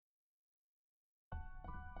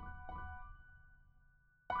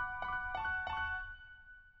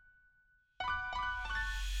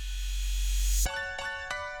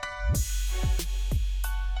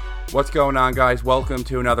What's going on, guys? Welcome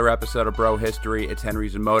to another episode of Bro History. It's Henry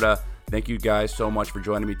Zamoda. Thank you guys so much for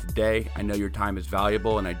joining me today. I know your time is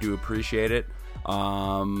valuable, and I do appreciate it.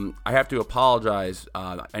 I have to apologize.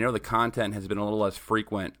 I know the content has been a little less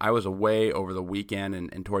frequent. I was away over the weekend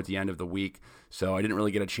and towards the end of the week, so I didn't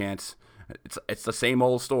really get a chance. It's the same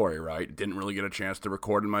old story, right? Didn't really get a chance to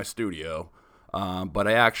record in my studio, but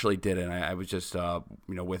I actually did it. I was just,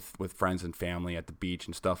 with friends and family at the beach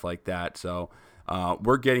and stuff like that. So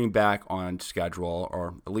we're getting back on schedule,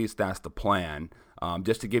 or at least that's the plan.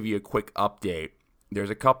 Just to give you a quick update, there's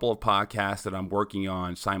a couple of podcasts that I'm working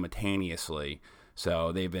on simultaneously.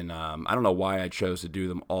 So they've been, I don't know why I chose to do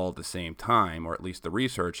them all at the same time, or at least the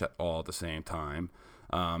research all at the same time.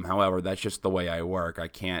 However, that's just the way I work. My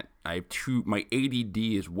ADD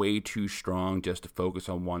is way too strong just to focus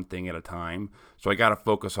on one thing at a time. So I got to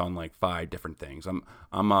focus on like 5 different things.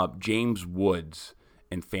 I'm James Woods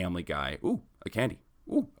in Family Guy. Ooh, a candy.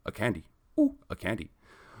 Ooh, a candy. Ooh, a candy.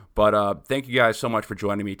 But thank you guys so much for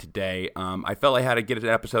joining me today. I felt I had to get an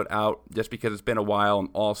episode out just because it's been a while. And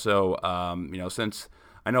also, since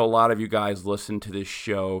I know a lot of you guys listen to this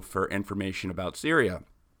show for information about Syria.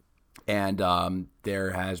 And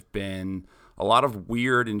there has been a lot of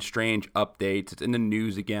weird and strange updates. It's in the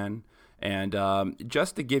news again. And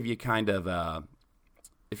just to give you kind of,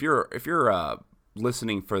 if you're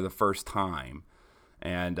listening for the first time,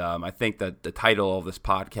 and I think that the title of this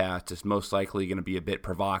podcast is most likely going to be a bit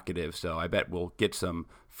provocative, so I bet we'll get some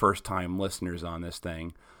first-time listeners on this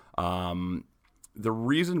thing. The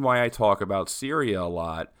reason why I talk about Syria a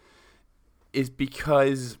lot is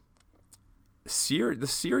because the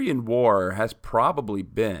Syrian war has probably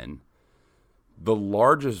been the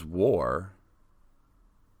largest war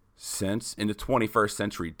since, in the 21st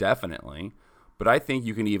century, definitely, but I think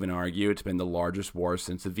you can even argue it's been the largest war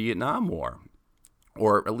since the Vietnam War,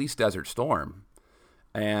 or at least Desert Storm,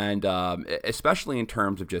 and especially in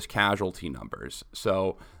terms of just casualty numbers.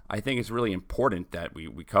 So I think it's really important that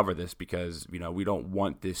we cover this because, we don't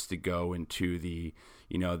want this to go into the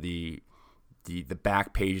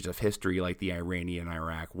back pages of history like the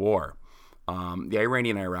Iranian-Iraq War. The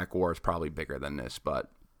Iranian-Iraq War is probably bigger than this, but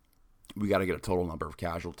we got to get a total number of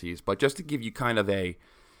casualties. But just to give you kind of a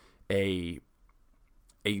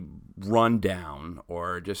rundown,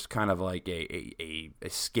 or just kind of like a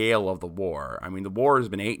scale of the war. I mean, the war has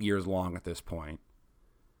been 8 years long at this point.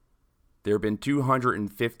 There have been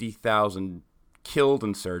 250,000 killed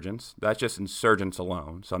insurgents. That's just insurgents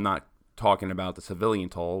alone. So I'm not talking about the civilian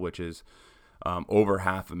toll, which is over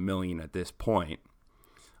 500,000 at this point.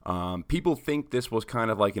 People think this was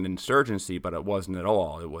kind of like an insurgency, but it wasn't at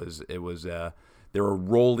all. It was there were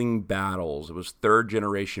rolling battles. It was third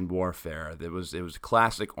generation warfare. It was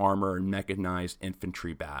classic armor and mechanized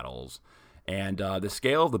infantry battles. And the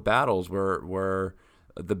scale of the battles were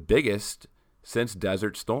the biggest since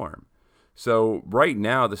Desert Storm. So right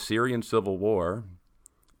now, the Syrian civil war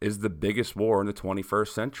is the biggest war in the 21st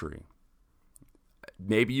century.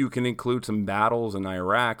 Maybe you can include some battles in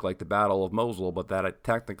Iraq, like the Battle of Mosul, but that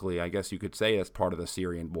technically, I guess you could say that's part of the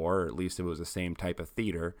Syrian war, or at least it was the same type of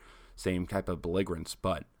theater, same type of belligerence.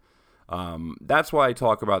 But that's why I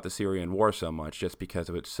talk about the Syrian war so much, just because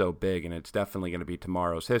it's so big, and it's definitely going to be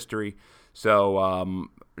tomorrow's history. So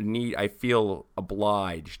I feel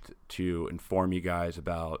obliged to inform you guys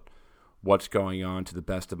about what's going on to the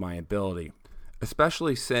best of my ability,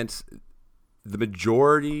 especially since the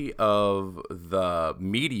majority of the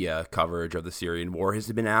media coverage of the Syrian war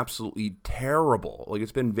has been absolutely terrible. Like,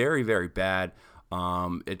 it's been very, very bad.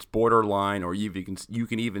 It's borderline, or you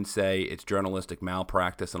can even say it's journalistic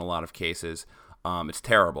malpractice in a lot of cases. It's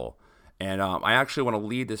terrible. And I actually want to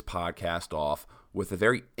lead this podcast off with a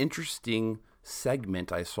very interesting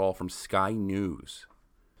segment I saw from Sky News.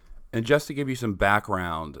 And just to give you some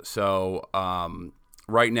background, so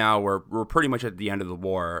right now we're pretty much at the end of the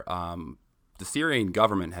war. The Syrian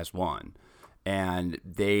government has won, and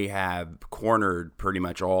they have cornered pretty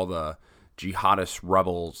much all the jihadist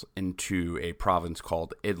rebels into a province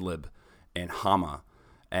called Idlib and Hama.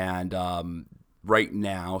 And right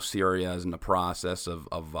now, Syria is in the process of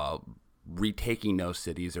retaking those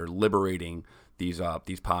cities or liberating these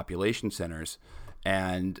population centers.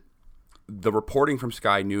 And the reporting from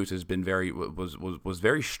Sky News has been was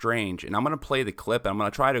very strange, and I'm going to play the clip. I'm going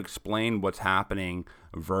to try to explain what's happening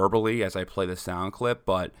verbally as I play the sound clip,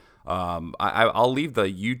 but I'll leave the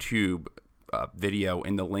YouTube video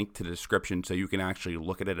in the link to the description so you can actually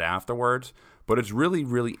look at it afterwards. But it's really,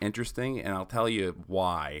 really interesting, and I'll tell you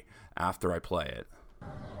why after I play it.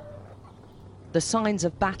 The signs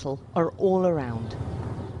of battle are all around.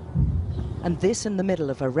 And this in the middle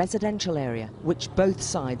of a residential area which both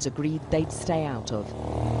sides agreed they'd stay out of.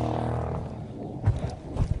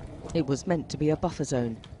 It was meant to be a buffer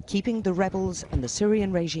zone, keeping the rebels and the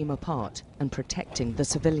Syrian regime apart and protecting the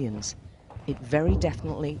civilians. It very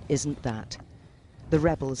definitely isn't that. The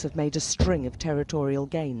rebels have made a string of territorial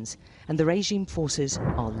gains, and the regime forces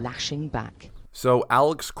are lashing back. So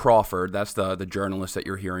Alex Crawford, that's the journalist that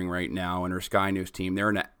you're hearing right now, and her Sky News team, they're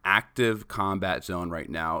in an active combat zone right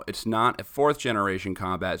now. It's not a fourth-generation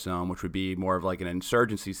combat zone, which would be more of like an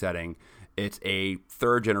insurgency setting. It's a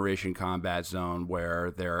third-generation combat zone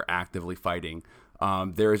where they're actively fighting.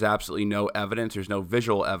 There is absolutely no evidence, there's no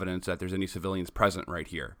visual evidence that there's any civilians present right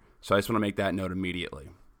here. So I just want to make that note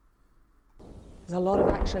immediately. There's a lot of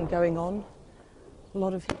action going on, a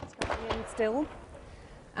lot of hits coming in still,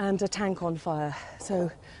 and a tank on fire. So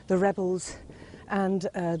the rebels and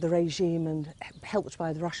the regime, and helped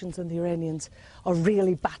by the Russians and the Iranians, are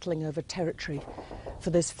really battling over territory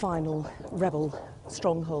for this final rebel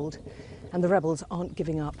stronghold. And the rebels aren't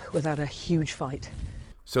giving up without a huge fight.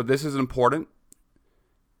 So this is important.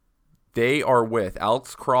 They are with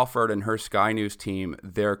Alex Crawford and her Sky News team.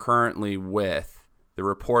 They're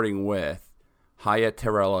reporting with Hayat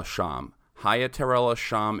Tahrir al-Sham. Hayat Tahrir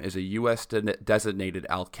al-Sham is a U.S. designated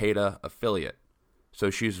Al-Qaeda affiliate. So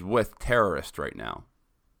she's with terrorists right now.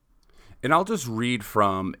 And I'll just read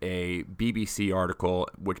from a BBC article,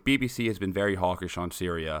 which BBC has been very hawkish on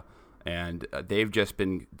Syria. And they've just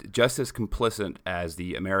been just as complicit as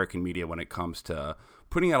the American media when it comes to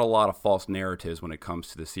putting out a lot of false narratives when it comes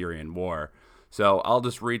to the Syrian war. So I'll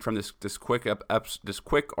just read from this quick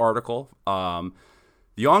article.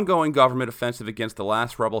 The ongoing government offensive against the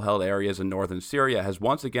last rebel-held areas in northern Syria has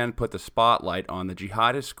once again put the spotlight on the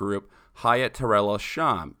jihadist group Hayat Tahrir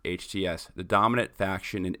al-Sham, HTS, the dominant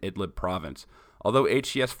faction in Idlib province. Although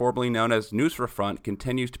HTS, formerly known as Nusra Front,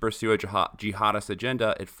 continues to pursue a jihadist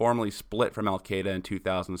agenda, it formally split from Al-Qaeda in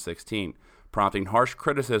 2016, prompting harsh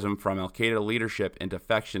criticism from Al-Qaeda leadership and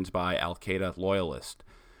defections by Al-Qaeda loyalists.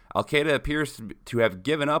 Al-Qaeda appears to have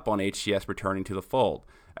given up on HTS returning to the fold.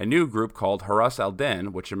 A new group called Haras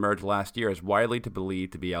al-Din, which emerged last year, is widely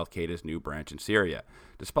believed to be Al-Qaeda's new branch in Syria.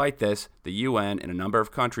 Despite this, the UN and a number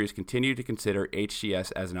of countries continue to consider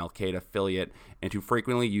HTS as an Al-Qaeda affiliate and to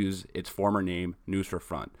frequently use its former name, Nusra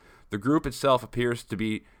Front. The group itself appears to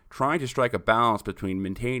be trying to strike a balance between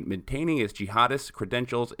maintaining its jihadist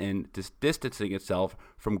credentials and distancing itself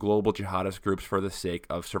from global jihadist groups for the sake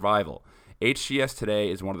of survival. HTS today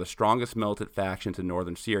is one of the strongest militant factions in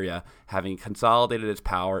northern Syria, having consolidated its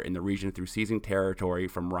power in the region through seizing territory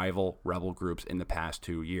from rival rebel groups in the past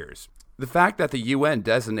 2 years. The fact that the UN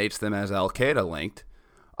designates them as Al-Qaeda linked,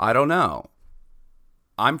 I don't know.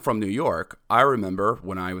 I'm from New York. I remember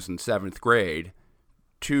when I was in 7th grade,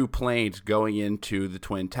 2 planes going into the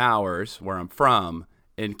Twin Towers, where I'm from,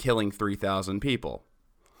 and killing 3,000 people.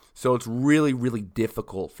 So it's really, really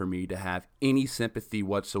difficult for me to have any sympathy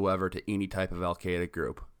whatsoever to any type of Al-Qaeda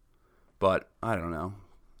group. But, I don't know.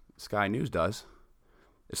 Sky News does.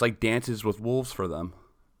 It's like Dances with Wolves for them.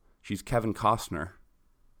 She's Kevin Costner.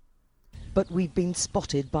 But we've been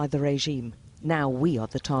spotted by the regime. Now we are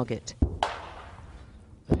the target.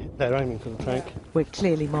 They're aiming for the tank. We're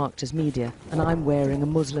clearly marked as media, and I'm wearing a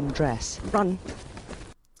Muslim dress. Run!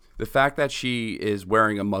 The fact that she is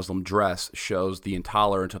wearing a Muslim dress shows the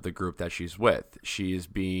intolerance of the group that she's with. She is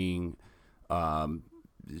being,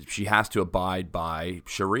 she has to abide by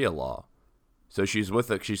Sharia law. So she's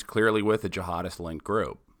clearly with a jihadist-linked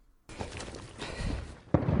group.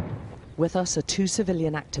 With us are 2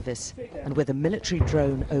 civilian activists, and with a military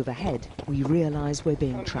drone overhead, we realise we're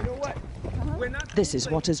being tracked. This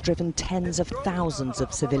is what has driven tens of thousands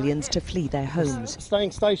of civilians to flee their homes.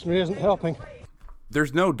 Staying stationary isn't helping.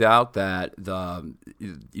 There's no doubt that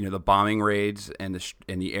the bombing raids and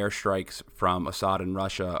the airstrikes from Assad and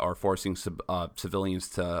Russia are forcing civilians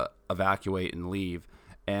to evacuate and leave.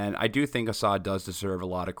 And I do think Assad does deserve a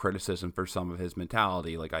lot of criticism for some of his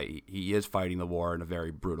mentality. He is fighting the war in a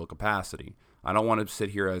very brutal capacity. I don't want to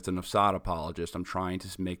sit here as an Assad apologist. I'm trying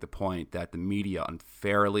to make the point that the media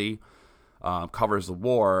unfairly covers the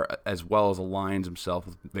war as well as aligns himself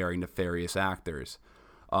with very nefarious actors.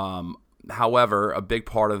 However, a big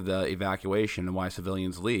part of the evacuation and why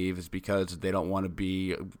civilians leave is because they don't want to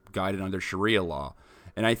be guided under Sharia law.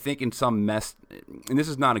 And I think in some and this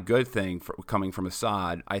is not a good thing coming from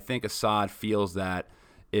Assad, I think Assad feels that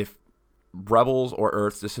if rebels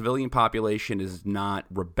or the civilian population is not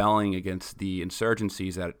rebelling against the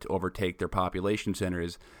insurgencies that overtake their population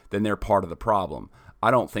centers, then they're part of the problem.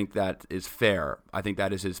 I don't think that is fair. I think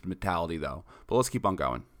that is his mentality, though. But let's keep on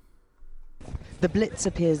going. The blitz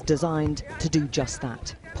appears designed to do just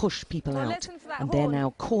that, push people out, and they're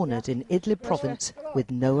now cornered in Idlib province with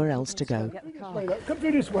nowhere else to go. Come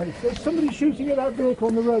through this way. There's somebody shooting at that vehicle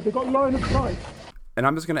on the road. They've got line of sight. And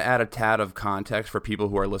I'm just going to add a tad of context for people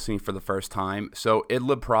who are listening for the first time. So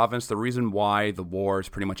Idlib province, the reason why the war is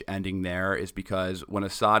pretty much ending there is because when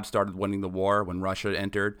Assad started winning the war, when Russia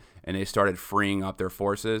entered and they started freeing up their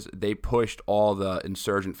forces, they pushed all the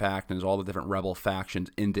insurgent factions, all the different rebel factions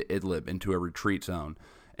into Idlib, into a retreat zone.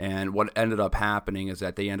 And what ended up happening is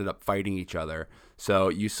that they ended up fighting each other. So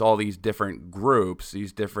you saw these different groups,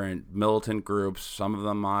 these different militant groups, some of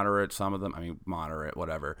them moderate, moderate,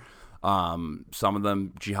 whatever. Some of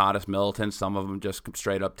them jihadist militants, some of them just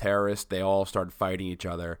straight up terrorists. They all started fighting each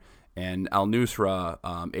other. And al-Nusra,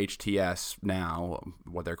 HTS now,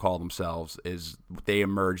 what they're called themselves, is they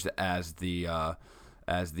emerged as the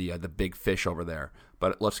big fish over there.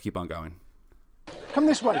 But let's keep on going. Come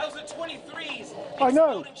this way. Those are 23s. I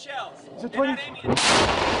know. Shells. It's a 20. Go.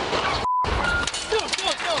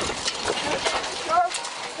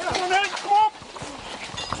 Come on.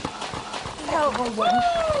 Out of my way.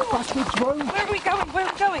 Bastards, road. Where are we going? Where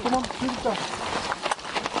are we going? Come on, through the dust.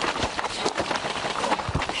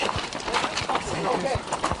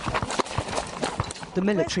 The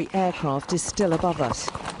military aircraft is still above us.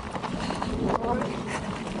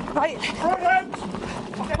 Right.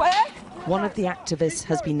 Where? One of the activists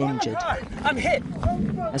has been injured. I'm hit.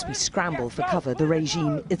 As we scramble for cover, the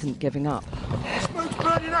regime isn't giving up. Smoke's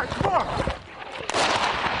burning out. Come on.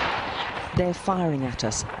 They're firing at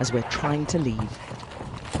us as we're trying to leave.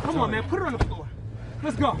 Come on, man. Put her on the floor.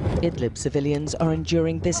 Let's go. Idlib civilians are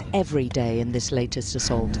enduring this every day in this latest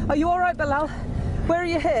assault. Are you all right, Bilal? Where are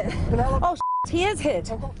you hit? Oh, he is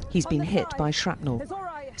hit. He's been hit by shrapnel. It's all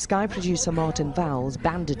right. Sky producer Martin Vowles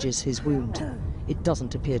bandages his wound. It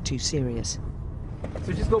doesn't appear too serious.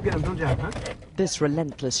 So just go get him. Don't jab, huh? This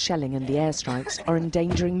relentless shelling and the airstrikes are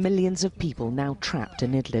endangering millions of people now trapped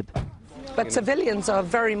in Idlib. But civilians are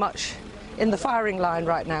very much in the firing line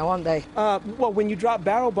right now, aren't they? Well, when you drop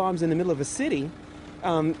barrel bombs in the middle of a city,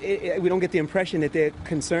 we don't get the impression that they're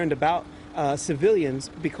concerned about civilians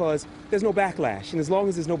because there's no backlash. And as long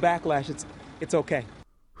as there's no backlash, it's okay.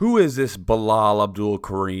 Who is this Bilal Abdul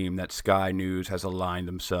Karim that Sky News has aligned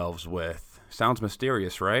themselves with? Sounds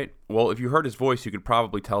mysterious, right? Well, if you heard his voice, you could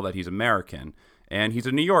probably tell that he's American. And he's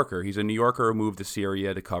a New Yorker. He's a New Yorker who moved to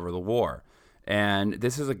Syria to cover the war. And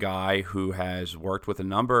this is a guy who has worked with a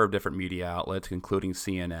number of different media outlets, including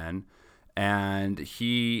CNN. And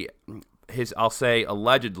I'll say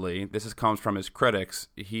allegedly, comes from his critics,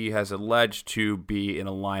 he has alleged to be in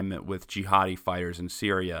alignment with jihadi fighters in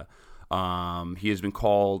Syria. He has been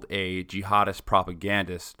called a jihadist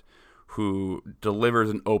propagandist who delivers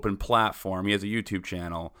an open platform. He has a YouTube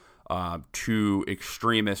channel to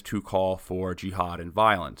extremists who call for jihad and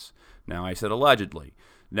violence. Now, I said allegedly.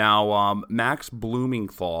 Now, Max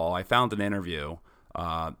Blumenthal, I found an interview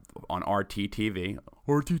on RT-TV.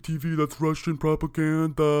 RT-TV, that's Russian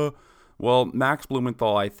propaganda. Well, Max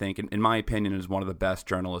Blumenthal, I think, in my opinion, is one of the best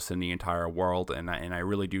journalists in the entire world, and I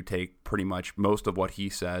really do take pretty much most of what he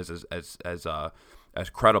says as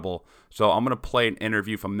credible. So I'm going to play an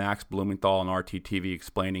interview from Max Blumenthal on RT-TV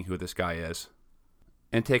explaining who this guy is.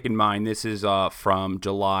 And take in mind, this is from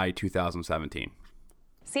July 2017.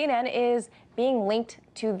 CNN is being linked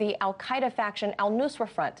to the al-Qaeda faction al-Nusra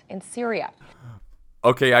Front in Syria.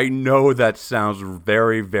 Okay, I know that sounds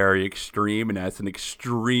very, very extreme, and that's an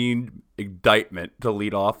extreme indictment to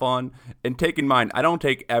lead off on. And take in mind, I don't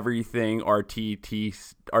take everything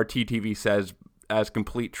RT-TV says as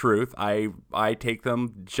complete truth. I take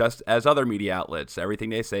them just as other media outlets. Everything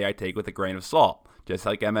they say I take with a grain of salt, just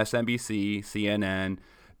like MSNBC, CNN,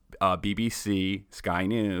 BBC, Sky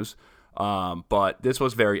News. But this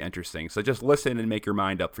was very interesting. So just listen and make your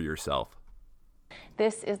mind up for yourself.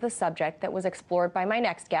 This is the subject that was explored by my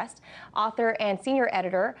next guest, author and senior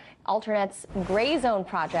editor, Alternet's Gray Zone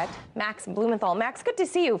Project, Max Blumenthal. Max, good to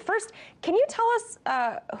see you. First, can you tell us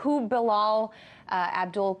who Bilal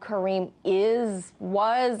Abdul Karim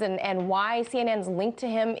was, and why CNN's link to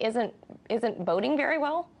him isn't boding very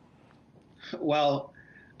well? Well,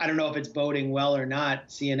 I don't know if it's boding well or not.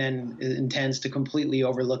 CNN intends to completely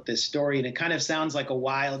overlook this story, and it kind of sounds like a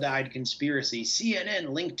wild-eyed conspiracy. CNN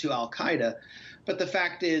linked to al-Qaeda. But the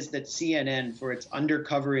fact is that CNN, for its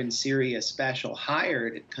Undercover in Syria special,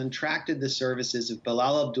 contracted the services of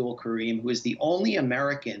Bilal Abdul Karim, who is the only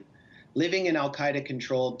American living in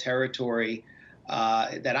al-Qaeda-controlled territory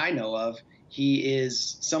that I know of. He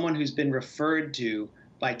is someone who's been referred to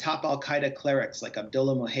by top al-Qaeda clerics like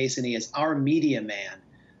Abdullah Mohseni as our media man.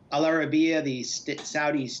 Al Arabiya, the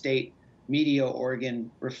Saudi state media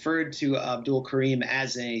organ referred to Abdul Karim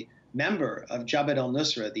as a member of Jabhat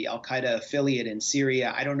al-Nusra, the al-Qaeda affiliate in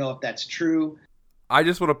Syria. I don't know if that's true. I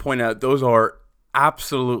just want to point out those are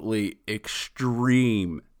absolutely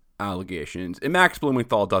extreme allegations. And Max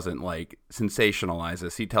Blumenthal doesn't sensationalize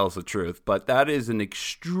this. He tells the truth. But that is an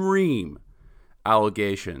extreme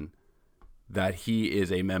allegation that he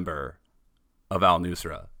is a member of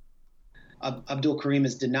al-Nusra. Abdul Karim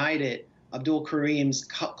has denied it. Abdul Karim's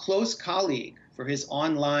close colleague for his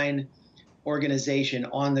online organization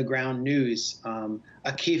On the Ground News,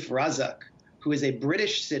 Akif Razak, who is a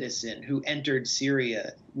British citizen who entered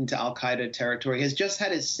Syria into al-Qaeda territory, has just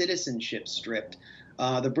had his citizenship stripped.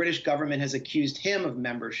 The British government has accused him of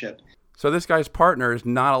membership. So this guy's partner is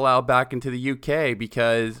not allowed back into the UK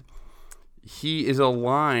because he is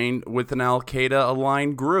aligned with an al-Qaeda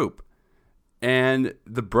aligned group. And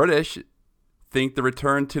the British think the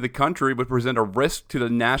return to the country would present a risk to the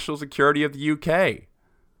national security of the UK.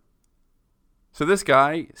 So this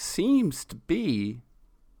guy seems to be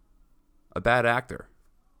a bad actor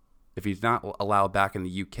if he's not allowed back in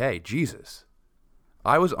the UK. Jesus.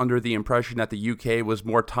 I was under the impression that the UK was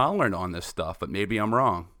more tolerant on this stuff, but maybe I'm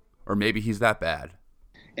wrong. Or maybe he's that bad.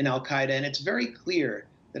 In al-Qaeda, and it's very clear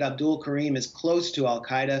that Abdul Karim is close to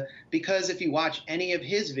al-Qaeda because if you watch any of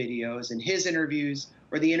his videos and his interviews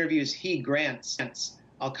or the interviews he grants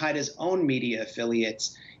al-Qaeda's own media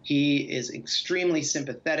affiliates, he is extremely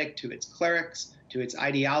sympathetic to its clerics, to its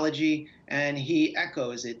ideology, and he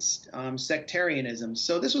echoes its sectarianism.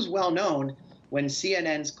 So this was well known when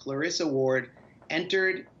CNN's Clarissa Ward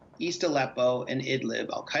entered East Aleppo and Idlib,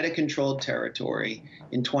 al-Qaeda-controlled territory,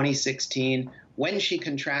 in 2016, when she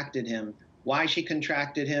contracted him. Why she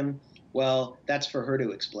contracted him, well, that's for her to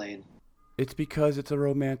explain. It's because it's a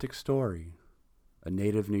romantic story. A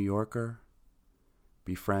native New Yorker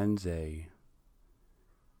befriends a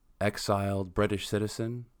exiled British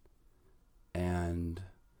citizen and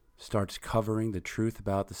starts covering the truth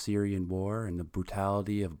about the Syrian war and the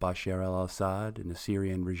brutality of Bashar al-Assad and the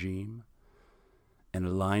Syrian regime, and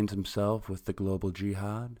aligns himself with the global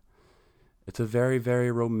jihad. It's a very,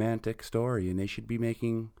 very romantic story, and they should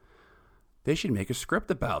make a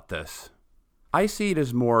script about this. I see it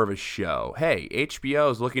as more of a show. Hey, HBO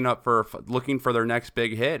is looking for their next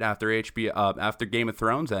big hit after Game of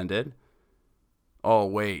Thrones ended. Oh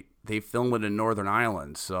wait, they filmed it in Northern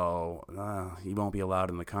Ireland, so he won't be allowed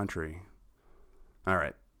in the country. All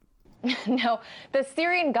right. No, the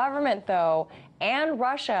Syrian government, though, and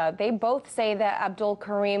Russia, they both say that Abdul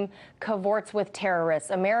Karim cavorts with terrorists.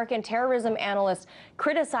 American terrorism analysts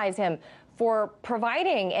criticize him for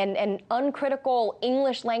providing an uncritical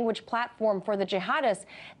English language platform for the jihadists.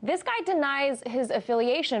 This guy denies his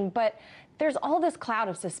affiliation, but there's all this cloud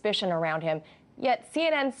of suspicion around him. Yet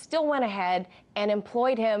CNN still went ahead and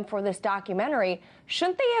employed him for this documentary.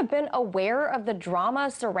 Shouldn't they have been aware of the drama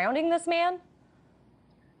surrounding this man?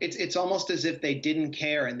 It's almost as if they didn't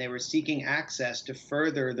care and they were seeking access to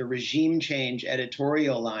further the regime change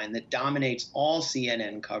editorial line that dominates all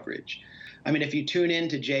CNN coverage. I mean, if you tune in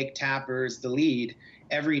to Jake Tapper's The Lead,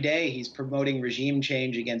 every day he's promoting regime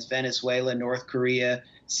change against Venezuela, North Korea,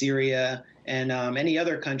 Syria, and any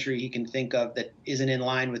other country he can think of that isn't in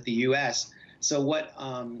line with the U.S. So what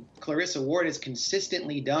Clarissa Ward has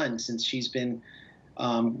consistently done since she's been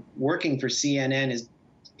working for CNN is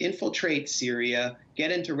infiltrate Syria,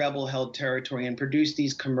 get into rebel-held territory, and produce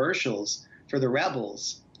these commercials for the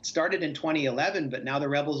rebels. It started in 2011, but now the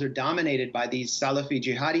rebels are dominated by these Salafi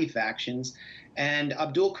jihadi factions. And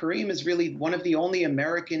Abdul Karim is really one of the only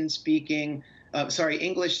English-speaking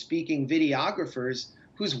videographers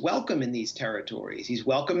who's welcome in these territories. He's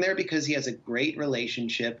welcome there because he has a great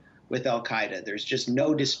relationship with al-Qaeda. There's just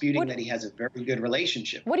no disputing that he has a very good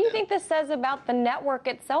relationship. What do you think this says about the network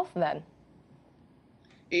itself, then?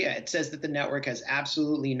 Yeah, it says that the network has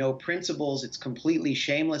absolutely no principles. It's completely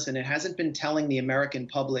shameless, and it hasn't been telling the American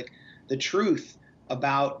public the truth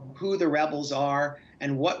about who the rebels are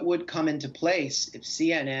and what would come into place if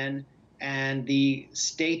CNN and the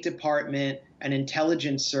State Department and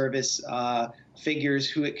intelligence service figures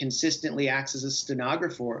who it consistently acts as a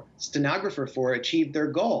stenographer for achieved their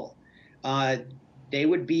goal. They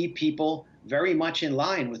would be people very much in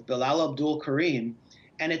line with Bilal Abdul Karim,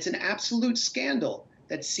 and it's an absolute scandal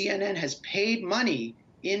that CNN has paid money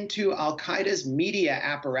into al-Qaeda's media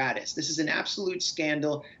apparatus. This is an absolute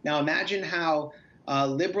scandal. Now imagine how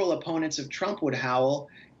liberal opponents of Trump would howl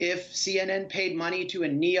if CNN paid money to a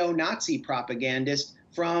neo-Nazi propagandist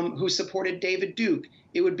who supported David Duke.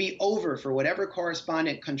 It would be over for whatever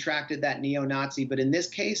correspondent contracted that neo-Nazi. But in this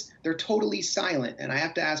case, they're totally silent, and I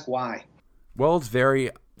have to ask why. Well, it's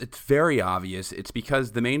very It's very obvious. It's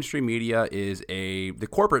because the mainstream media the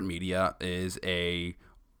corporate media is a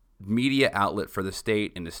media outlet for the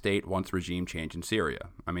state, and the state wants regime change in Syria.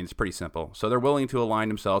 I mean, it's pretty simple. So they're willing to align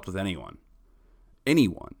themselves with anyone,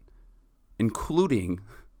 including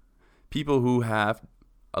people who have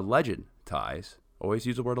alleged ties, always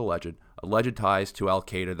use the word alleged ties to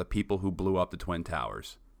Al-Qaeda, the people who blew up the Twin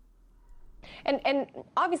Towers. And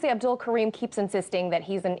obviously Abdul Karim keeps insisting that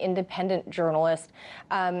he's an independent journalist.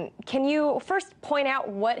 Can you first point out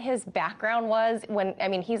what his background was?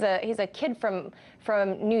 He's a kid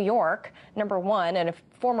from New York, number one, and a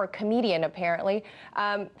former comedian apparently.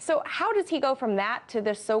 So how does he go from that to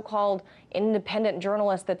this so-called independent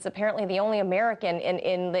journalist that's apparently the only American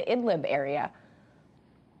in the Idlib area?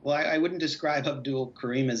 Well, I wouldn't describe Abdul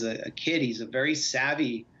Karim as a kid. He's a very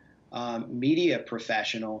savvy media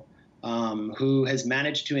professional who has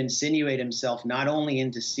managed to insinuate himself not only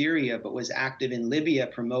into Syria, but was active in Libya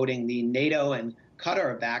promoting the NATO and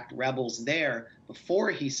Qatar-backed rebels there before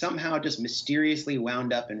he somehow just mysteriously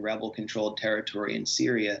wound up in rebel-controlled territory in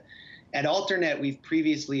Syria. At Alternet, we've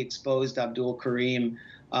previously exposed Abdul Karim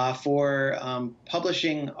for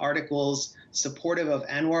publishing articles supportive of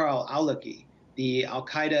Anwar al-Awlaki, the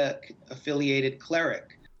al-Qaeda-affiliated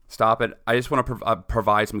cleric. Stop it. I just want to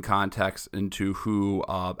provide some context into who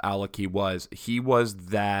Awlaki was. He was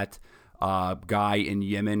that guy in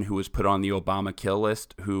Yemen who was put on the Obama kill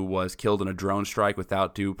list, who was killed in a drone strike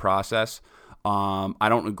without due process. I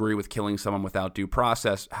don't agree with killing someone without due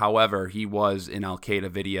process. However, he was in Al-Qaeda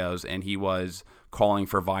videos, and he was calling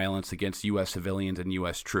for violence against U.S. civilians and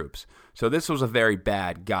U.S. troops. So this was a very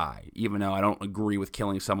bad guy. Even though I don't agree with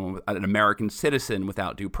killing someone, an American citizen,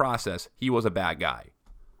 without due process, he was a bad guy.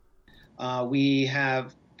 We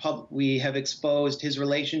have exposed his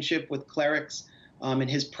relationship with clerics and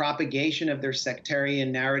his propagation of their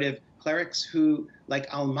sectarian narrative. Clerics who, like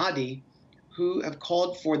al-Mahdi, who have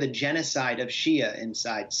called for the genocide of Shia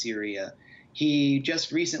inside Syria. He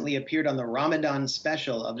just recently appeared on the Ramadan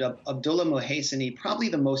special of Abdullah Muhaisini, probably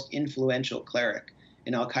the most influential cleric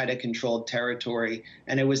in al-Qaeda-controlled territory.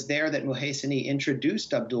 And it was there that Muhaisini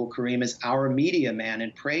introduced Abdul Karim as our media man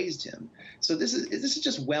and praised him. So this is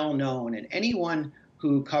just well known, and anyone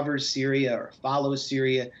who covers Syria or follows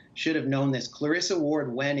Syria should have known this. Clarissa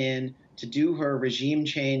Ward went in to do her regime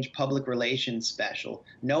change public relations special,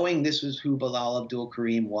 knowing this was who Bilal Abdul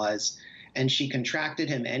Karim was, and she contracted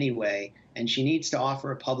him anyway, and she needs to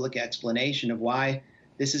offer a public explanation of why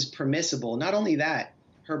this is permissible. Not only that,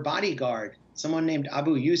 her bodyguard, someone named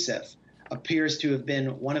Abu Yusuf, appears to have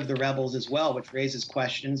been one of the rebels as well, which raises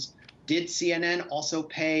questions. Did CNN also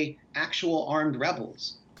pay actual armed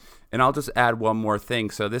rebels? And I'll just add one more thing.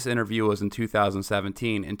 So this interview was in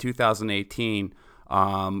 2017. In 2018,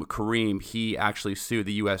 Karim, he actually sued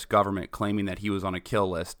the U.S. government, claiming that he was on a kill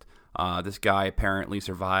list. This guy apparently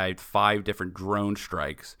survived 5 different drone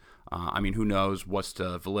strikes. Who knows what's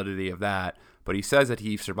the validity of that? But he says that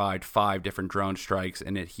he survived 5 different drone strikes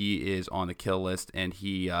and that he is on the kill list, and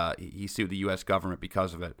he sued the U.S. government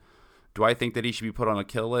because of it. Do I think that he should be put on a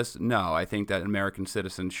kill list? No, I think that American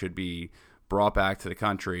citizens should be brought back to the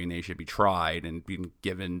country and they should be tried and be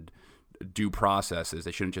given due processes.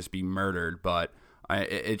 They shouldn't just be murdered. But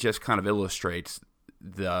it just kind of illustrates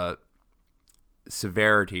the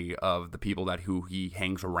severity of the people who he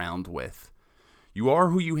hangs around with. You are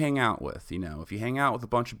who you hang out with. If you hang out with a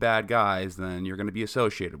bunch of bad guys, then you're going to be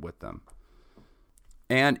associated with them.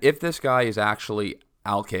 And if this guy is actually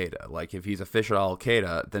Al-Qaeda, like if he's official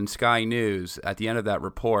Al-Qaeda, then Sky News, at the end of that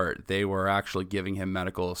report, they were actually giving him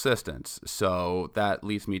medical assistance. So that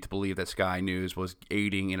leads me to believe that Sky News was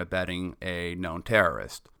aiding and abetting a known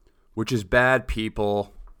terrorist, which is bad,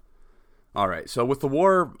 people. All right, so with the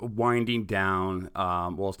war winding down,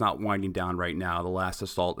 it's not winding down right now. The last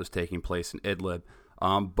assault is taking place in Idlib.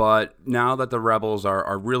 But now that the rebels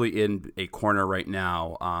are really in a corner right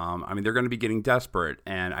now, they're going to be getting desperate.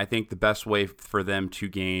 And I think the best way for them to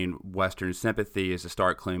gain Western sympathy is to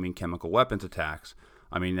start claiming chemical weapons attacks.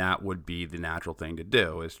 That would be the natural thing to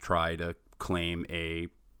do, is try to claim a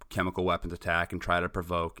chemical weapons attack and try to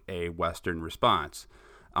provoke a Western response.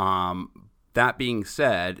 That being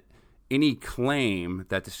said, any claim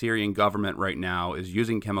that the Syrian government right now is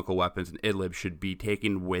using chemical weapons in Idlib should be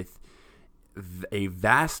taken with a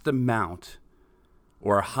vast amount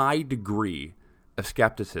or a high degree of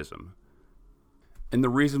skepticism. And the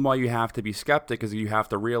reason why you have to be skeptic is you have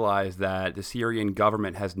to realize that the Syrian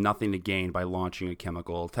government has nothing to gain by launching a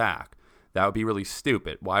chemical attack. That would be really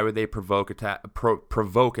stupid. Why would they provoke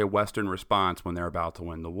a Western response when they're about to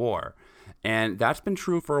win the war? And that's been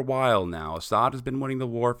true for a while now. Assad has been winning the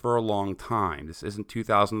war for a long time. This isn't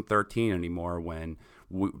 2013 anymore when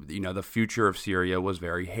the future of Syria was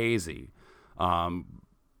very hazy.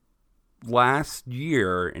 Last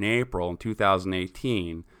year, in April in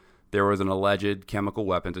 2018, there was an alleged chemical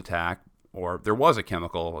weapons attack, or there was a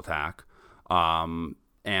chemical attack,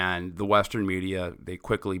 and the Western media, they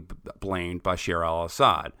quickly blamed Bashar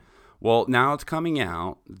al-Assad. Well, now it's coming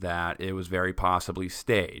out that it was very possibly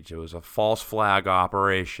staged. It was a false flag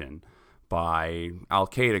operation by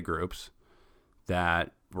al-Qaeda groups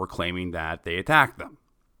that were claiming that they attacked them.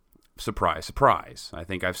 Surprise, surprise. I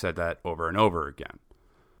think I've said that over and over again.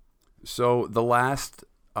 So the last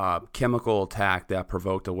chemical attack that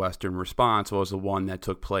provoked a Western response was the one that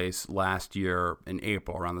took place last year in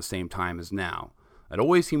April, around the same time as now. It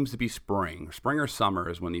always seems to be spring or summer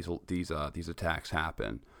is when these attacks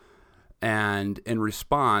happen. And in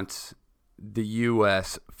response, the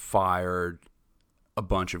U.S. fired a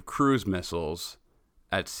bunch of cruise missiles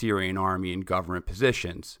at Syrian army and government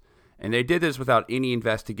positions. And they did this without any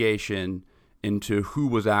investigation into who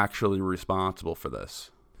was actually responsible for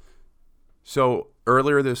this. So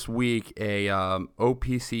earlier this week, a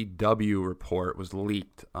OPCW report was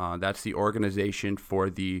leaked. That's the Organization for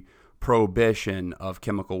the Prohibition of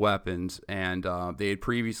Chemical Weapons. And they had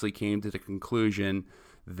previously came to the conclusion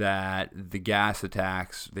that the gas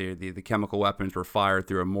attacks, the chemical weapons were fired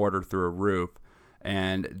through a mortar through a roof.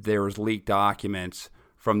 And there was leaked documents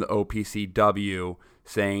from the OPCW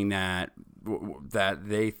saying that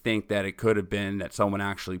they think that it could have been that someone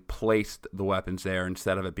actually placed the weapons there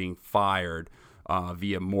instead of it being fired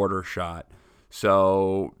via mortar shot.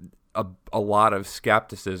 So a lot of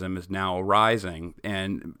skepticism is now arising,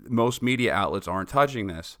 and most media outlets aren't touching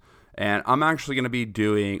this. And I'm actually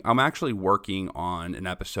working on an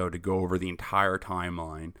episode to go over the entire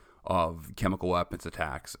timeline of chemical weapons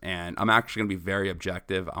attacks, and I'm actually going to be very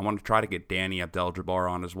objective. I want to try to get Danny Abdel-Jabbar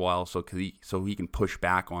on as well, so he can push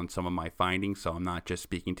back on some of my findings, so I'm not just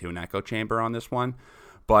speaking to an echo chamber on this one.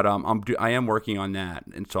 But I am working on that,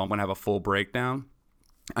 and so I'm going to have a full breakdown.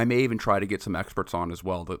 I may even try to get some experts on as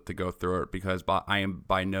well to go through it, because I am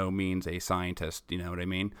by no means a scientist, you know what I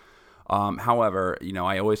mean? However,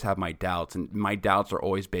 I always have my doubts, and my doubts are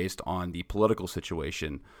always based on the political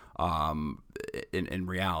situation. In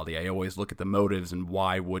reality, I always look at the motives and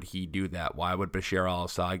why would he do that? Why would Bashar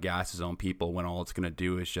al-Assad gas his own people when all it's going to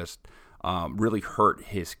do is just really hurt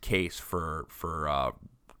his case for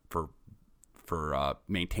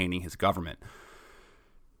maintaining his government?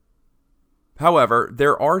 However,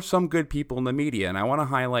 there are some good people in the media, and I want to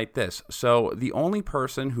highlight this. So the only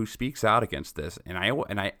person who speaks out against this, and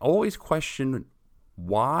I always question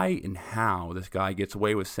why and how this guy gets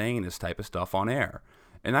away with saying this type of stuff on air.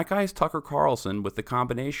 And that guy is Tucker Carlson, with the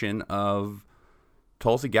combination of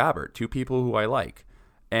Tulsi Gabbard, two people who I like.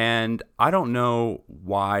 And I don't know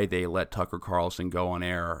why they let Tucker Carlson go on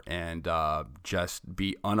air and just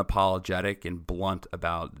be unapologetic and blunt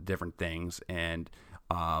about different things and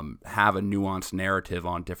have a nuanced narrative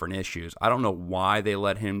on different issues. I don't know why they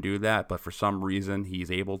let him do that, but for some reason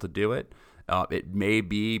he's able to do it. It may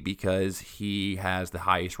be because he has the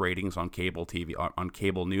highest ratings on cable TV, on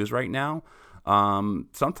cable news right now.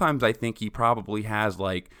 Sometimes I think he probably has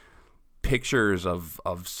like pictures of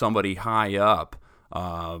somebody high up,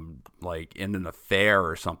 like in an affair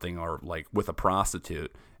or something, or like with a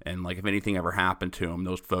prostitute. And like if anything ever happened to him,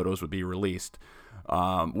 those photos would be released.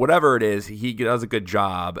 Whatever it is, he does a good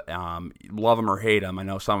job. Love him or hate him. I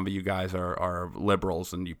know some of you guys are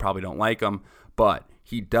liberals and you probably don't like him, but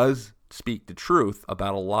he does speak the truth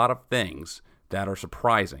about a lot of things that are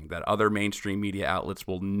surprising, that other mainstream media outlets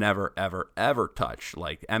will never, ever, ever touch.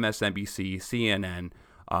 Like MSNBC, CNN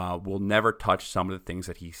will never touch some of the things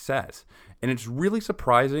that he says. And it's really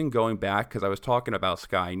surprising going back, because I was talking about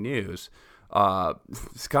Sky News.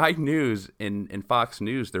 Sky News and Fox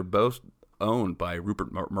News, they're both owned by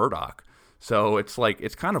Rupert Murdoch. So it's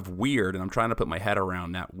kind of weird, and I'm trying to put my head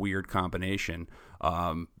around that weird combination.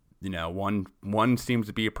 One seems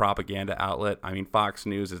to be a propaganda outlet. I mean, Fox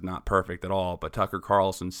News is not perfect at all, but Tucker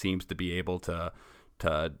Carlson seems to be able to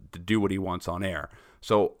do what he wants on air.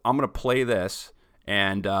 So I'm going to play this,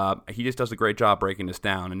 and he just does a great job breaking this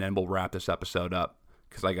down, and then we'll wrap this episode up,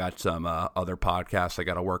 because I got some other podcasts I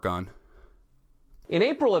got to work on. In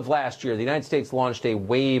April of last year, the United States launched a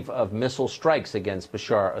wave of missile strikes against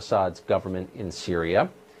Bashar Assad's government in Syria.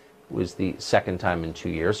 It was the second time in 2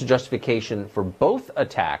 years. The justification for both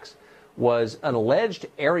attacks was an alleged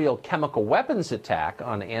aerial chemical weapons attack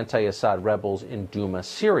on anti-Assad rebels in Douma,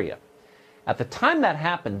 Syria. At the time that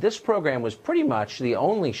happened, this program was pretty much the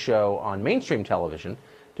only show on mainstream television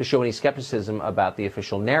to show any skepticism about the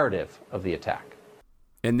official narrative of the attack.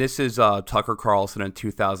 And this is Tucker Carlson in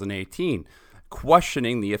 2018.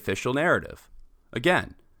 Questioning the official narrative.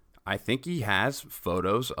 Again, I think he has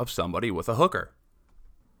photos of somebody with a hooker.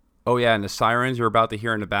 Oh yeah, and the sirens you're about to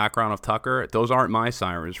hear in the background of Tucker, those aren't my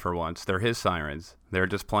sirens for once. They're his sirens. They're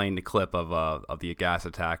just playing the clip of the gas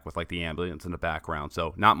attack with like the ambulance in the background.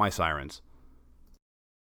 So not my sirens.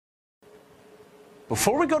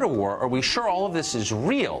 Before we go to war, are we sure all of this is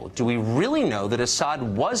real? Do we really know that Assad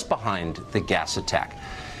was behind the gas attack?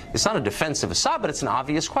 It's not a defense of Assad, but it's an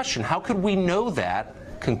obvious question. How could we know that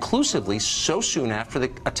conclusively so soon after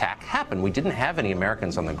the attack happened? We didn't have any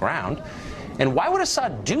Americans on the ground. And why would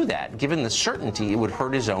Assad do that, given the certainty it would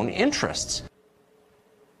hurt his own interests?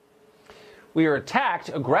 We are attacked,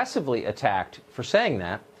 aggressively attacked, for saying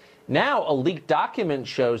that. Now a leaked document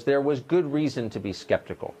shows there was good reason to be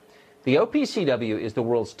skeptical. The OPCW is the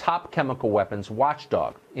world's top chemical weapons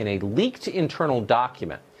watchdog. In a leaked internal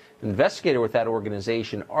document, an investigator with that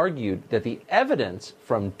organization argued that the evidence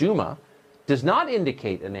from Duma does not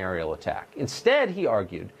indicate an aerial attack. Instead, he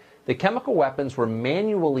argued, the chemical weapons were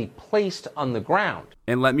manually placed on the ground.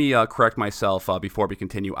 And let me correct myself before we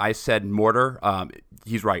continue. I said mortar.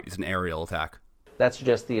 He's right. It's an aerial attack. That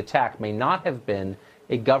suggests the attack may not have been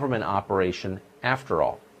a government operation after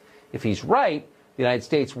all. If he's right, the United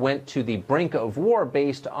States went to the brink of war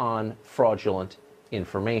based on fraudulent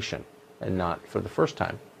information, and not for the first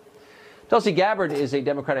time. Tulsi Gabbard is a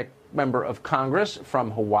Democratic member of Congress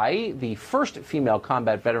from Hawaii, the first female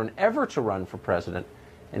combat veteran ever to run for president,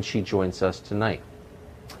 and she joins us tonight.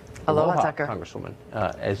 Aloha, Tucker. Congresswoman,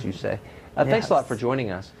 as you say. Thanks a lot for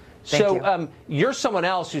joining us. Thank you. You're someone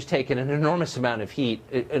else who's taken an enormous amount of heat,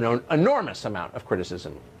 an enormous amount of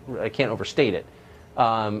criticism, I can't overstate it,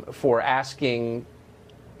 for asking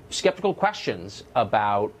skeptical questions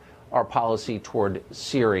about our policy toward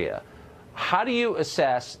Syria. How do you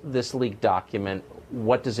assess this leaked document?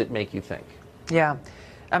 What does it make you think? Yeah,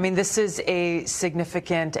 I mean, this is a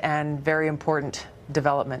significant and very important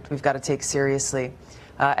development we've got to take seriously.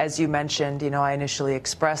 As you mentioned, I initially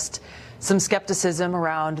expressed some skepticism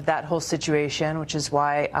around that whole situation, which is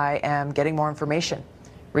why I am getting more information,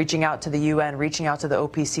 reaching out to the UN, reaching out to the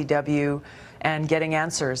OPCW, and getting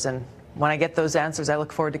answers. And when I get those answers, I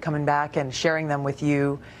look forward to coming back and sharing them with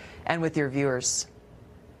you and with your viewers.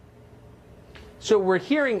 So we're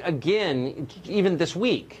hearing again, even this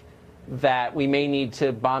week, that we may need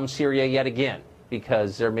to bomb Syria yet again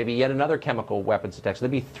because there may be yet another chemical weapons attack. So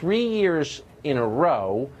there'll be 3 years in a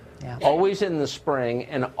row, always in the spring,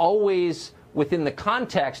 and always within the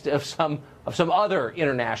context of some other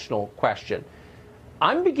international question.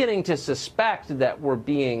 I'm beginning to suspect that we're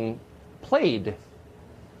being played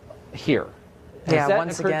here. Has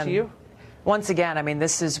that occurred to you? Once again, I mean,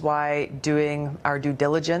 this is why doing our due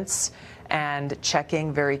diligence and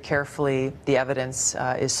checking very carefully the evidence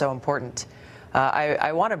is so important.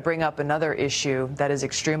 I want to bring up another issue that is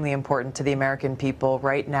extremely important to the American people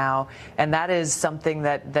right now, and that is something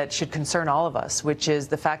that should concern all of us, which is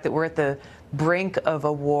the fact that we're at the brink of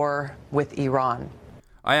a war with Iran.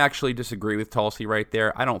 I actually disagree with Tulsi right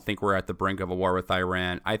there. I don't think we're at the brink of a war with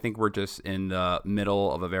Iran. I think we're just in the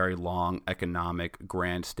middle of a very long economic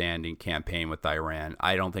grandstanding campaign with Iran.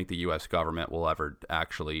 I don't think the U.S. government will ever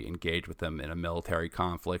actually engage with them in a military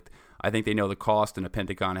conflict. I think they know the cost, and the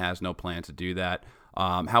Pentagon has no plan to do that.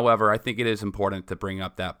 However, I think it is important to bring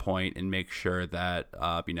up that point and make sure that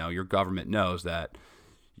your government knows that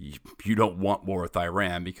you don't want war with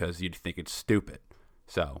Iran because you think it's stupid.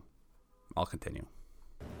 So I'll continue.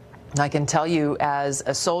 I can tell you, as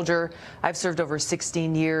a soldier, I've served over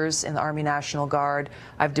 16 years in the Army National Guard.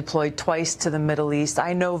 I've deployed twice to the Middle East.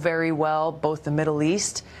 I know very well both the Middle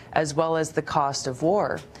East as well as the cost of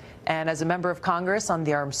war. And as a member of Congress on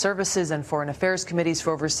the Armed Services and Foreign Affairs Committees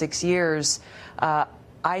for over 6 years,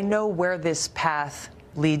 I know where this path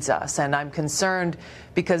leads us. And I'm concerned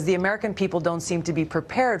because the American people don't seem to be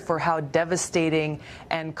prepared for how devastating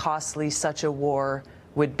and costly such a war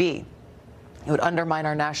would be. It would undermine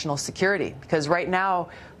our national security, because right now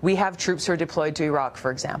we have troops who are deployed to Iraq,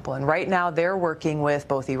 for example, and right now they're working with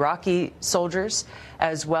both Iraqi soldiers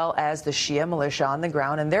as well as the Shia militia on the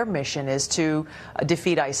ground, and their mission is to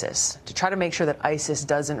defeat ISIS, to try to make sure that ISIS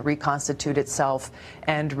doesn't reconstitute itself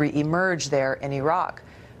and re-emerge there in Iraq.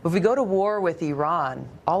 But if we go to war with Iran,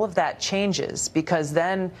 all of that changes, because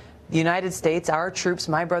then the United States, our troops,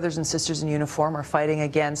 my brothers and sisters in uniform, are fighting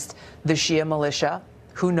against the Shia militia.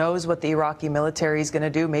 Who knows what the Iraqi military is going to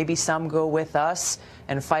do? Maybe some go with us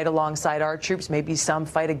and fight alongside our troops. Maybe some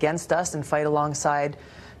fight against us and fight alongside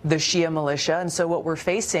the Shia militia. And so what we're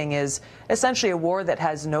facing is essentially a war that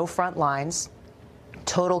has no front lines,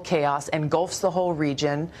 total chaos, engulfs the whole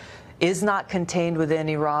region. is not contained within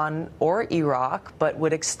Iran or Iraq, but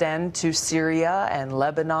would extend to Syria and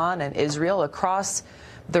Lebanon and Israel across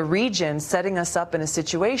the region, setting us up in a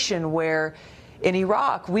situation where in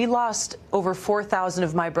Iraq, we lost over 4,000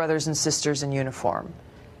 of my brothers and sisters in uniform.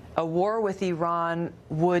 A war with Iran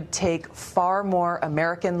would take far more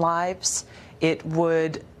American lives. It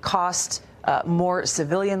would cost more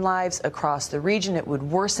civilian lives across the region. It would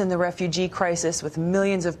worsen the refugee crisis with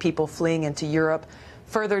millions of people fleeing into Europe,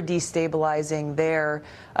 further destabilizing there.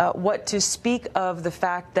 What to speak of the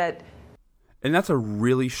fact that... And that's a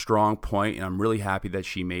really strong point, and I'm really happy that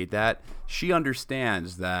she made that. She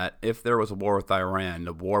understands that if there was a war with Iran,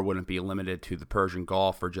 the war wouldn't be limited to the Persian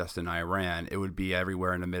Gulf or just in Iran. It would be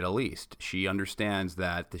everywhere in the Middle East. She understands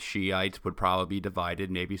that the Shiites would probably be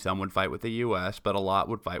divided. Maybe some would fight with the U.S., but a lot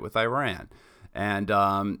would fight with Iran. And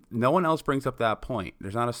no one else brings up that point.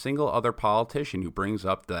 There's not a single other politician who brings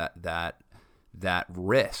up that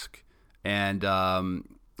risk. And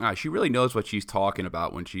she really knows what she's talking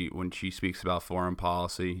about when she speaks about foreign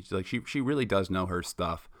policy. She really does know her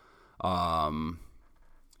stuff.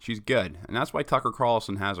 She's good, and that's why Tucker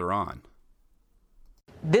Carlson has her on.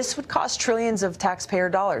 This would cost trillions of taxpayer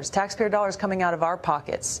dollars coming out of our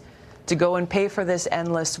pockets to go and pay for this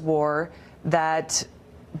endless war that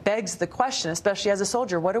begs the question, especially as a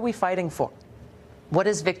soldier, what are we fighting for? What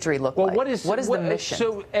does victory look like? What is the mission?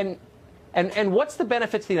 So, and what's the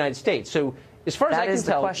benefit to the United States? So, as far as I can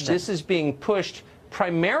tell, this is being pushed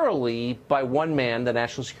primarily by one man, the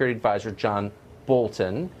National Security Advisor, John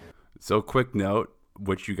Bolton. So, quick note,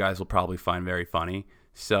 which you guys will probably find very funny.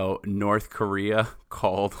 So, North Korea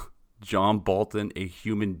called John Bolton a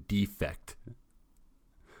human defect.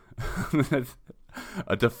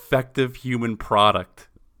 A defective human product.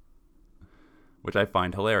 Which I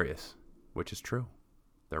find hilarious. Which is true.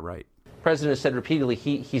 They're right. The president has said repeatedly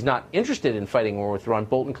he's not interested in fighting a war with Iran.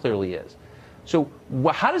 Bolton clearly is. So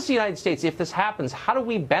how does the United States, if this happens, how do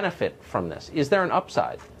we benefit from this? Is there an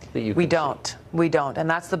upside that you can see? We don't. And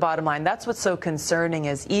that's the bottom line. That's what's so concerning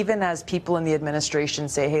is even as people in the administration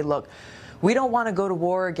say, hey, look, we don't want to go to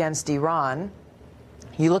war against Iran.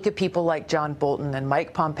 You look at people like John Bolton and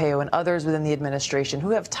Mike Pompeo and others within the administration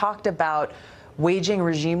who have talked about waging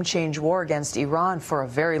regime change war against Iran for a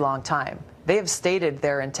very long time. They have stated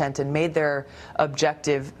their intent and made their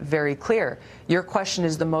objective very clear. Your question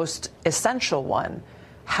is the most essential one.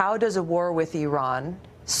 How does a war with Iran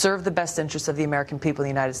serve the best interests of the American people in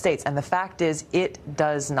the United States? And the fact is, it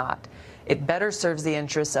does not. It better serves the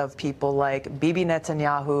interests of people like Bibi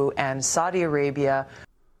Netanyahu and Saudi Arabia.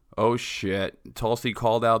 Oh, shit. Tulsi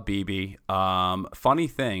called out Bibi. Funny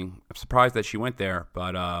thing, I'm surprised that she went there,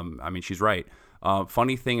 but she's right.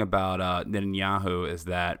 Funny thing about Netanyahu is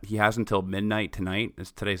that he has until midnight tonight,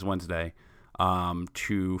 today's Wednesday,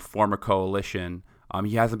 to form a coalition.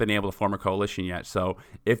 He hasn't been able to form a coalition yet. So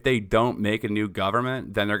if they don't make a new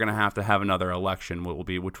government, then they're going to have another election,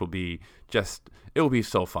 which will be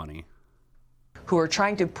so funny. Who are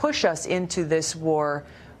trying to push us into this war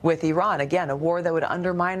with Iran. Again, a war that would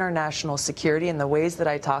undermine our national security in the ways that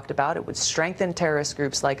I talked about. It would strengthen terrorist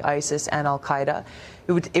groups like ISIS and Al-Qaeda.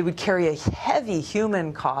 It would carry a heavy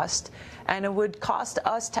human cost, and it would cost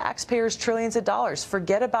us taxpayers trillions of dollars.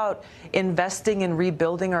 Forget about investing in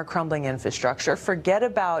rebuilding our crumbling infrastructure. Forget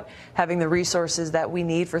about having the resources that we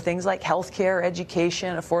need for things like healthcare,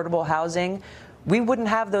 education, affordable housing. We wouldn't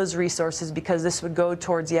have those resources because this would go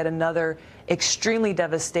towards yet another extremely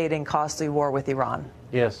devastating, costly war with Iran.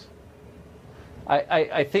 Yes.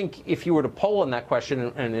 I think if you were to poll on that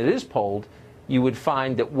question, and it is polled, you would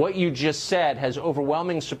find that what you just said has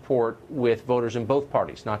overwhelming support with voters in both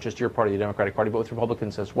parties, not just your party, the Democratic Party, but with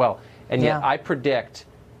Republicans as well. And yet I predict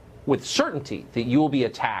with certainty that you will be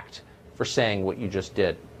attacked for saying what you just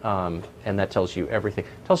did. And that tells you everything.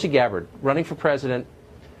 Tulsi Gabbard, running for president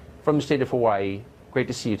from the state of Hawaii. Great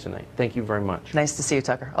to see you tonight. Thank you very much. Nice to see you,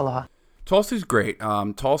 Tucker. Aloha. Tulsi's great.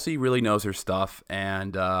 Tulsi really knows her stuff,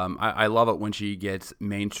 and I love it when she gets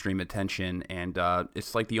mainstream attention, and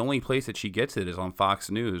it's like the only place that she gets it is on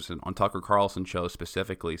Fox News and on Tucker Carlson shows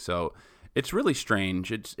specifically. So it's really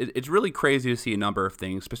strange. It's really crazy to see a number of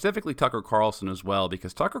things, specifically Tucker Carlson as well,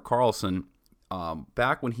 because Tucker Carlson,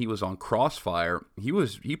 back when he was on Crossfire,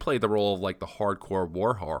 he played the role of like the hardcore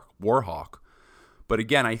war hawk. But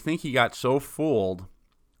again, I think he got so fooled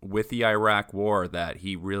with the Iraq war that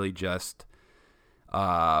he really just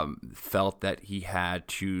felt that he had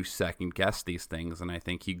to second guess these things. And I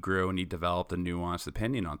think he grew and he developed a nuanced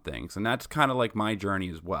opinion on things. And that's kind of like my journey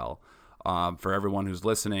as well. For everyone who's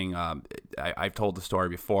listening, I've told the story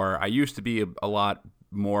before. I used to be a lot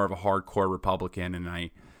more of a hardcore Republican, and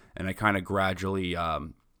I kind of gradually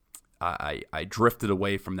I drifted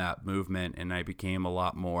away from that movement and I became a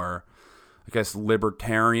lot more, I guess,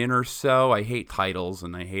 libertarian or so. I hate titles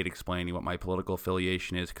and I hate explaining what my political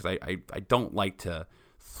affiliation is because I don't like to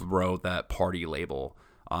throw that party label.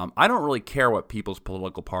 I don't really care what people's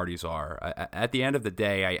political parties are. At the end of the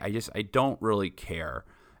day, I don't really care.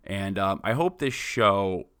 And I hope this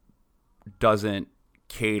show doesn't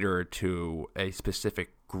cater to a specific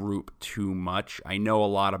group too much. I know a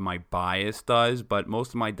lot of my bias does, but most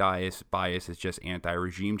of my bias is just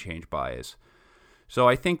anti-regime change bias. So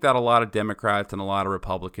I think that a lot of Democrats and a lot of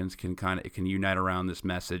Republicans can unite around this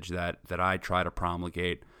message that I try to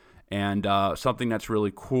promulgate. And something that's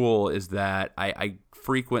really cool is that I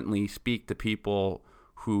frequently speak to people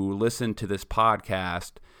who listen to this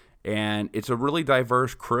podcast, and it's a really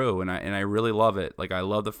diverse crew, and I really love it. Like, I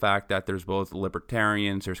love the fact that there's both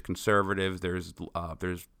libertarians, there's conservatives, there's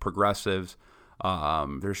progressives,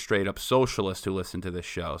 there's straight up socialists who listen to this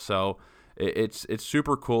show. So it's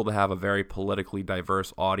super cool to have a very politically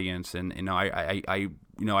diverse audience, and I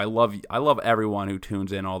love everyone who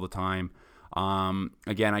tunes in all the time.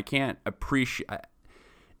 Again, I can't appreciate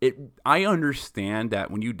it. I understand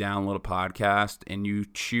that when you download a podcast and you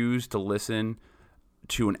choose to listen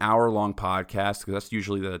to an hour-long podcast, because that's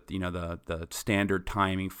usually the standard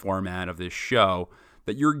timing format of this show,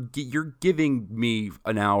 that you're giving me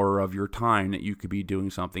an hour of your time that you could be doing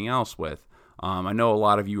something else with. I know a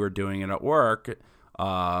lot of you are doing it at work,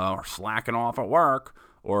 or slacking off at work,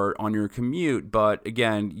 or on your commute, but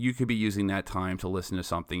again, you could be using that time to listen to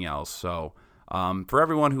something else. So for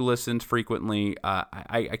everyone who listens frequently,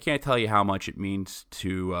 I can't tell you how much it means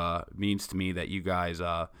to me that you guys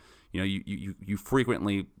you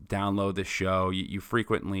frequently download this show, you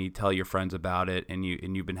frequently tell your friends about it, and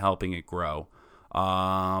you've been helping it grow.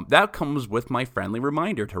 That comes with my friendly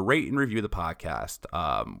reminder to rate and review the podcast.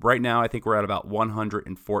 Right now, I think we're at about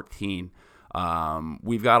 114.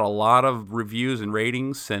 We've got a lot of reviews and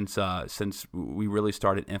ratings since we really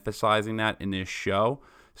started emphasizing that in this show.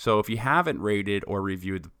 So if you haven't rated or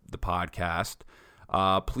reviewed the podcast,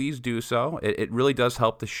 please do so. It really does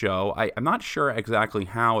help the show. I'm not sure exactly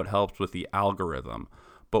how it helps with the algorithm,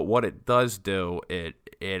 but what it does do,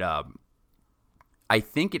 I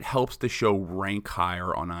think it helps the show rank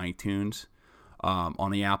higher on iTunes,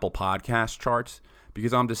 on the Apple Podcast charts,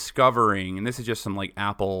 because I'm discovering, and this is just some like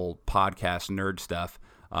Apple Podcast nerd stuff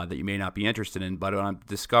that you may not be interested in, but I'm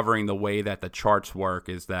discovering the way that the charts work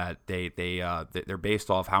is that they're based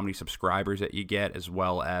off how many subscribers that you get as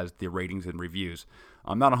well as the ratings and reviews.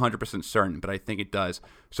 I'm not 100% certain, but I think it does.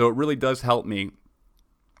 So it really does help me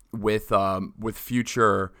with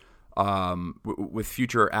future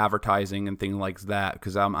advertising and things like that,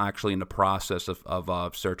 because I'm actually in the process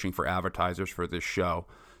of searching for advertisers for this show.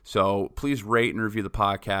 So please rate and review the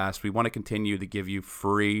podcast. We want to continue to give you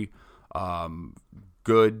free,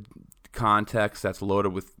 good context that's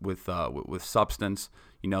loaded with substance.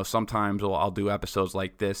 Sometimes I'll do episodes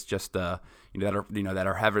like this just that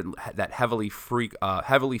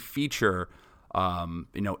heavily feature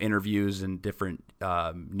interviews and different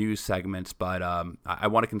news segments, but I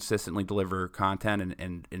want to consistently deliver content,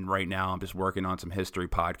 and right now I'm just working on some history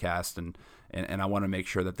podcasts, and I want to make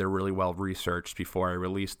sure that they're really well researched before I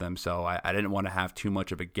release them. So I didn't want to have too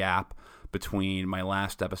much of a gap between my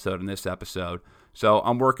last episode and this episode. So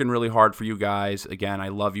I'm working really hard for you guys. Again, I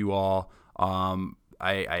love you all.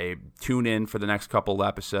 I tune in for the next couple of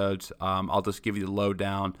episodes. I'll just give you the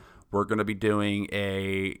lowdown. We're going to be doing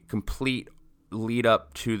a complete lead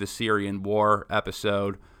up to the Syrian war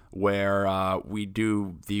episode where we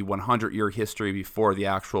do the 100-year history before the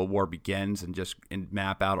actual war begins and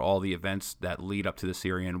map out all the events that lead up to the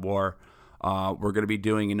Syrian war. We're going to be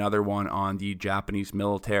doing another one on the Japanese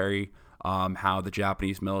military, how the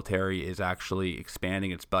Japanese military is actually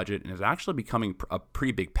expanding its budget and is actually becoming a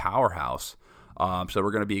pretty big powerhouse. So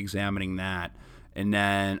we're going to be examining that. And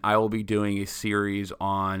then I will be doing a series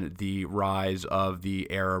on the rise of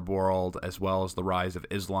the Arab world as well as the rise of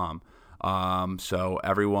Islam. So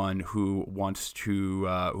everyone who wants to,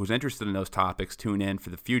 who's interested in those topics, tune in for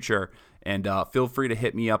the future. And feel free to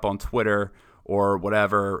hit me up on Twitter or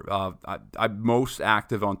whatever. I'm most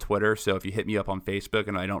active on Twitter, so if you hit me up on Facebook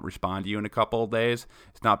and I don't respond to you in a couple of days,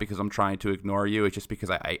 it's not because I'm trying to ignore you. It's just because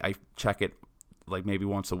I check it like maybe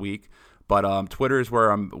once a week. But Twitter is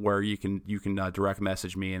where you can direct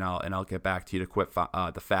message me, and I'll get back to you to quit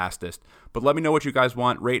the fastest. But let me know what you guys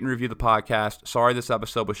want. Rate and review the podcast. Sorry this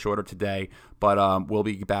episode was shorter today, but we'll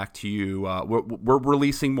be back to you. We're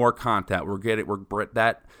releasing more content.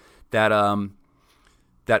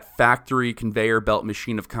 That factory conveyor belt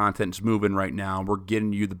machine of content is moving right now. We're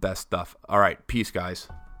getting you the best stuff. All right, peace, guys.